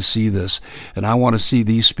still need to see this, and I want to see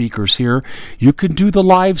these speakers here, you can do the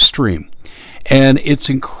live stream. And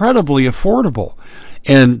it's incredibly affordable.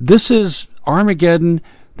 And this is Armageddon.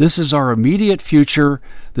 This is our immediate future.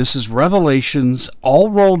 This is Revelations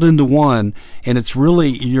all rolled into one. And it's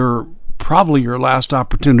really probably your last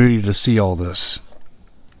opportunity to see all this.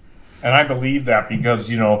 And I believe that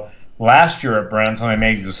because, last year at Branson, I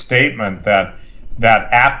made the statement that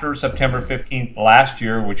after September 15th last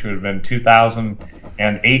year, which would have been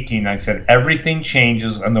 2018, I said everything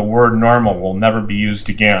changes and the word normal will never be used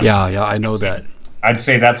again. Yeah, I know that. I'd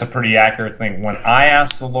say that's a pretty accurate thing. When I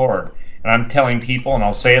ask the Lord, and I'm telling people, and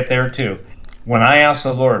I'll say it there too, when I ask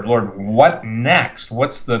the Lord, what next?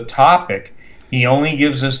 What's the topic? He only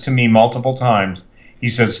gives this to me multiple times. He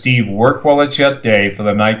says, Steve, work while it's yet day, for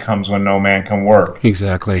the night comes when no man can work.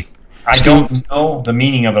 Exactly. I don't know the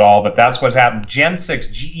meaning of it all, but that's what's happened. Gen6,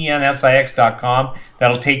 GENSIX.com.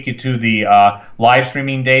 That'll take you to the live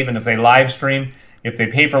streaming, Dave. And if they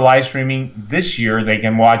pay for live streaming this year, they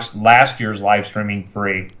can watch last year's live streaming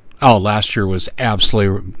free. Oh, last year was it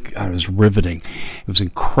was riveting. It was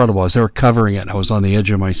incredible. As they were covering it, I was on the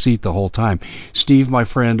edge of my seat the whole time. Steve, my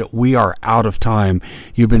friend, we are out of time.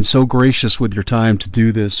 You've been so gracious with your time to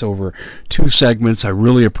do this over 2 segments. I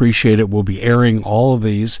really appreciate it. We'll be airing all of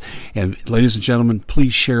these. And ladies and gentlemen,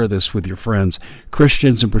 please share this with your friends.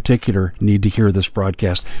 Christians in particular need to hear this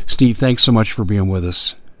broadcast. Steve, thanks so much for being with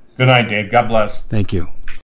us. Good night, Dave. God bless. Thank you.